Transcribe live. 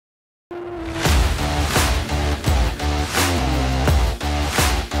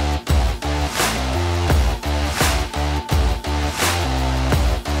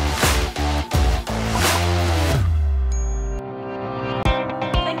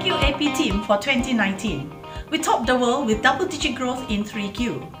happy team for 2019. We topped the world with double-digit growth in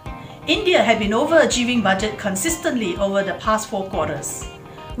 3Q. India had been overachieving budget consistently over the past 4 quarters.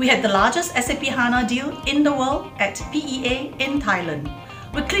 We had the largest SAP HANA deal in the world at PEA in Thailand.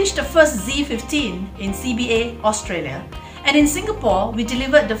 We clinched the first Z15 in CBA, Australia. And in Singapore, we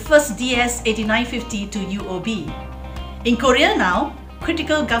delivered the first DS8950 to UOB. In Korea now,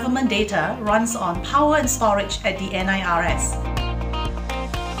 critical government data runs on power and storage at the NIRS.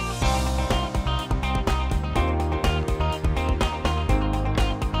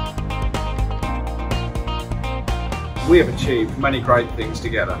 We have achieved many great things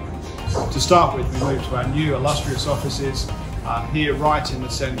together. To start with, we moved to our new illustrious offices here right in the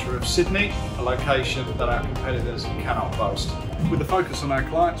centre of Sydney, a location that our competitors cannot boast. With a focus on our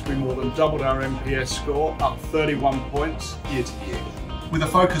clients, we more than doubled our NPS score, up 31 points year to year. With a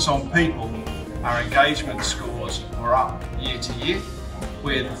focus on people, our engagement scores were up year to year.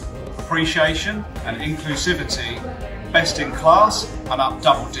 With appreciation and inclusivity, best in class and up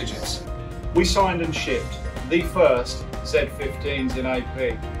double digits. We signed and shipped the first Z15s in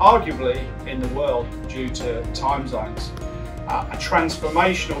AP, arguably in the world due to time zones. A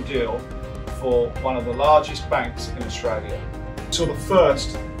transformational deal for one of the largest banks in Australia. So the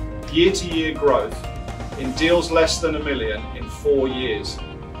first year-to-year growth in deals less than $1 million in 4 years.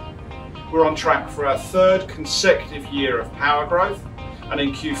 We're on track for our 3rd consecutive year of power growth, and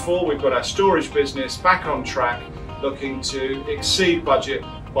in Q4 we've got our storage business back on track, looking to exceed budget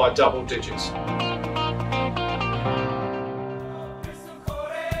by double digits.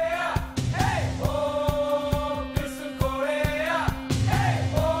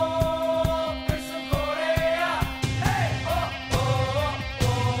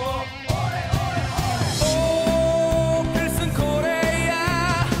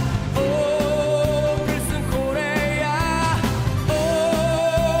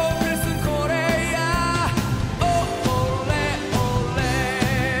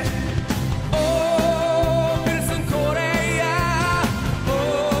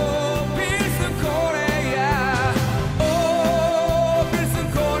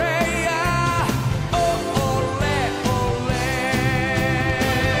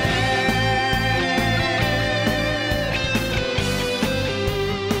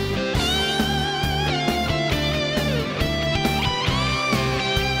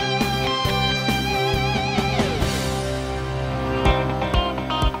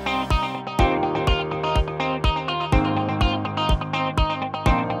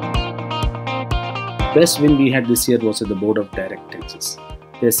 Best win we had this year was at the Board of Directors.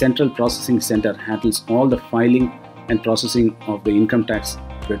 Their central processing center handles all the filing and processing of the income tax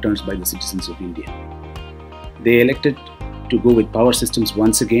returns by the citizens of India. They elected to go with Power Systems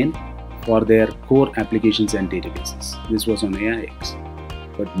once again for their core applications and databases. This was on AIX.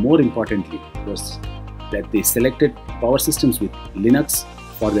 But more importantly was that they selected Power Systems with Linux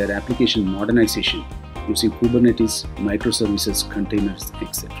for their application modernization using Kubernetes, microservices, containers,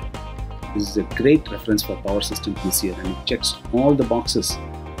 etc. This is a great reference for Power Systems this year, and it checks all the boxes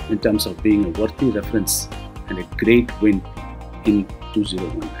in terms of being a worthy reference and a great win in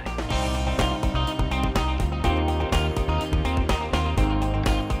 2019.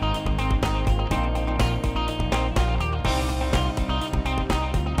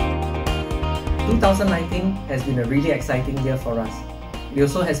 Has been a really exciting year for us. It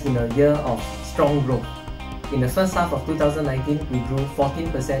also has been a year of strong growth. In the first half of 2019, we grew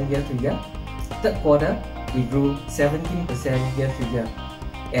 14% year to year. Third quarter, we grew 17% year to year.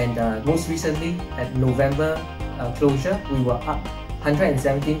 And most recently, at November closure, we were up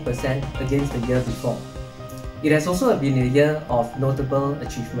 117% against the year before. It has also been a year of notable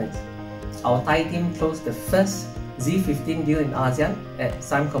achievements. Our Thai team closed the first Z15 deal in ASEAN at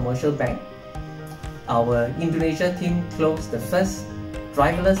Siam Commercial Bank. Our Indonesia team closed the first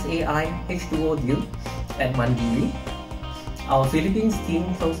driverless AI H2O deal at Mandiri. Our Philippines team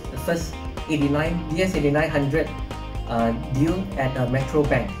closed the first DS8900 deal at Metro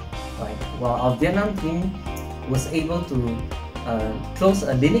Bank. Right. While our Vietnam team was able to close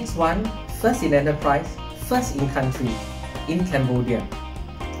a Linux One, first in enterprise, first in country, in Cambodia.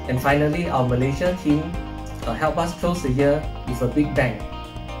 And finally, our Malaysia team helped us close the year with a big bang,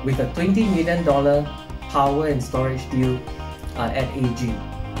 with a $20 million power and storage deal at AG.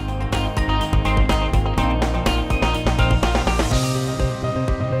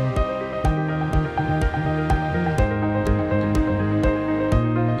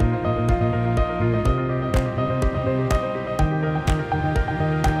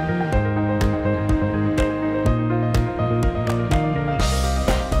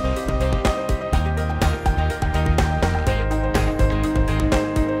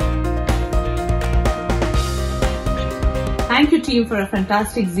 team for a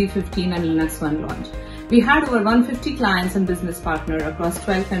fantastic Z15 and Linux One launch. We had over 150 clients and business partners across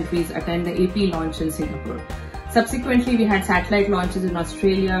 12 countries attend the AP launch in Singapore. Subsequently, we had satellite launches in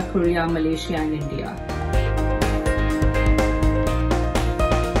Australia, Korea, Malaysia, and India.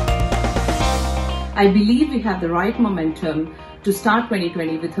 I believe we have the right momentum to start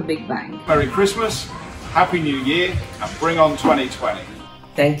 2020 with a big bang. Merry Christmas, Happy New Year, and bring on 2020.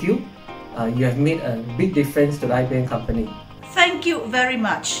 Thank you. You have made a big difference to the IBM company. Thank you very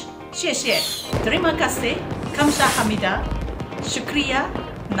much. 谢谢. Terima kasih. Kamsahamnida. Shukriya.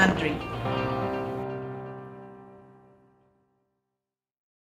 Nandri.